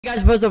Hey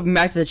guys, welcome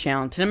back to the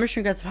channel. Today I'm going to show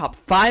you guys the top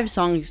 5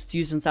 songs to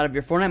use inside of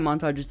your Fortnite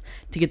montages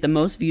to get the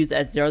most views,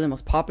 as they are the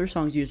most popular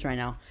songs used right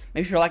now.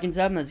 Make sure to like and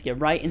sub, and let's get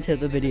right into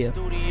the video. Rest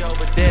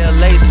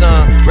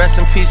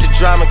in peace, the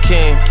drama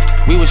king.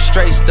 We was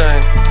straight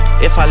stunned.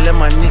 If I let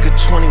my nigga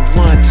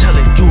 21 tell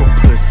it, you a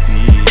pussy.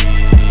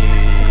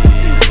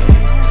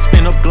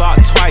 Spin a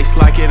block twice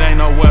like it ain't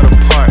nowhere to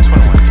park.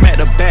 Smack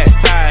the back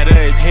side of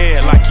his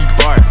head like he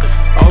bark.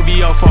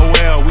 OVO for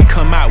well, we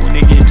come out when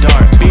it get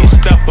dark. Big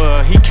stepper,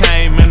 he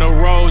came in the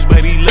rose,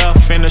 but he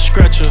left in the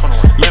stretcher.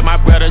 Let my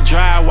brother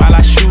drive while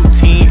I shoot,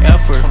 team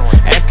effort.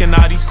 Asking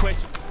all these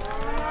questions.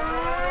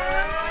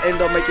 And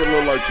don't make it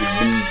look like you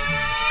do.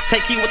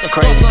 Take It with the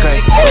Krazy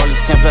Krazy, only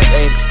 10 plus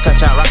 80. Touch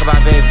out, rock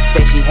about baby,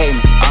 say she hate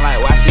me. I'm like,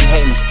 why she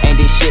hate me? Ain't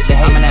this shit to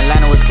hate. I'm in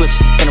Atlanta with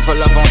switches, finna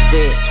pull up on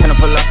Sid, finna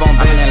pull up on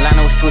baby. I'm in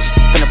Atlanta with switches,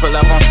 finna pull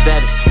up on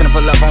Savage, finna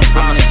pull up on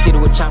Slim. I'm in the city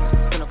with choppers.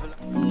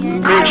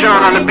 Big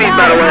Sean on the beat,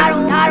 by the way.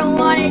 I don't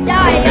wanna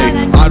die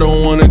young. I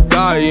don't wanna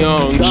die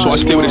young, so I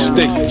stay with a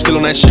stick. Still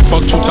on that shit,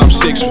 fuck 2 times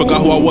 6.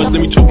 Forgot who I was,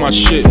 let me talk my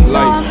shit.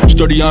 Like,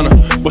 sturdy on her,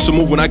 bust a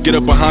move when I get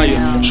up behind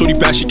you. Shorty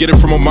bad, she get it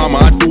from her mama.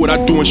 I do what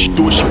I do and she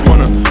do what she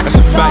wanna. That's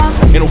a fact,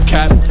 ain't no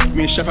cap.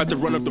 Me and Chef had to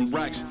run up them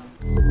racks.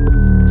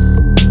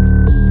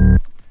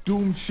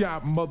 Doom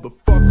shot,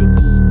 motherfucker.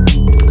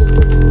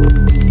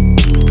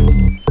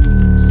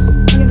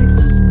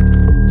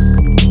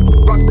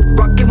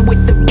 Rockin'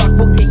 with the rock,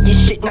 we'll get your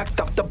shit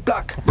knocked off the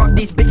block. Rock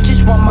these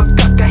bitches while my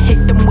cock, I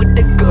hit them with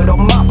the good old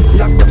mop.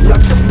 Locked up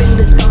in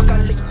the dark, I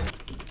leave.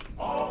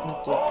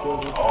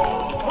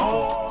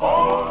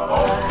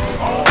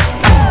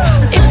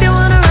 If you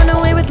wanna run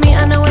away with me,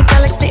 I know a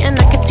galaxy and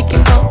I can take you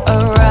for a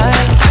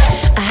ride.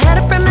 I had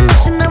a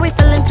premonition that we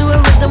fell into a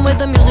rhythm where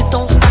the music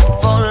don't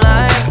stop for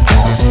life.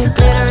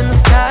 Glitter in the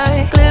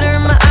sky, glitter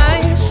in my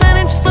eyes,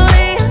 shining just the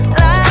way I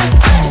like.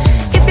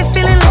 If you're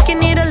feeling like you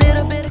need a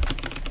little bit of...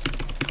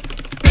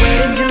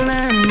 Where did you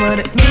learn what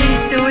it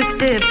means to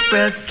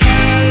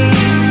reciprocate?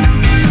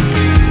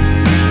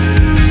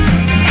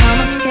 How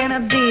much can I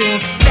be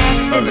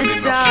expected to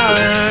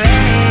tolerate?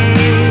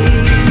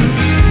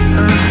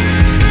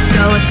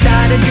 So I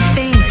started to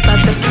think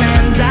about the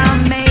plans I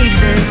made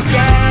the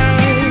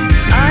day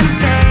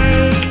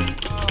unpaid.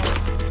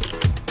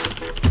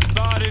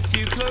 But if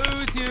you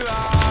close your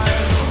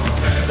eyes,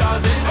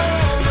 does it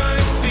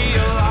almost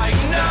feel like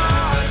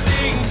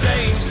nothing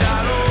changed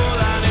at all?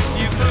 And if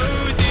you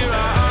close your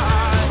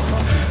eyes,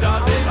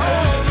 does it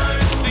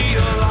almost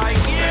feel like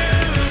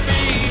you've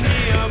been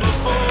here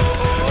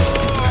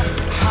before?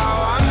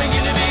 How I'm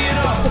beginning to be an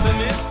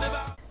optimist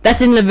about... That's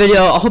the end of the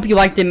video. I hope you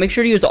liked it. Make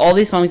sure to use all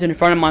these songs in your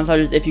Fortnite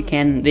montages if you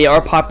can. They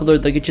are popular.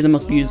 They'll get you the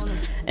most views.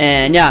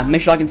 And yeah,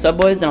 make sure to like and sub,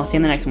 boys, and I'll see you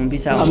in the next one.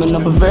 Peace out. I've been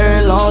up a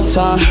very long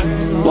time,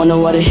 wonder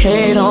why they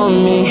hate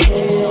on me.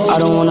 I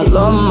don't wanna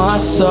love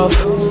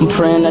myself, I'm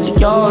praying that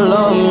they all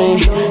love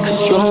me.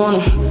 Cause you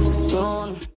wanna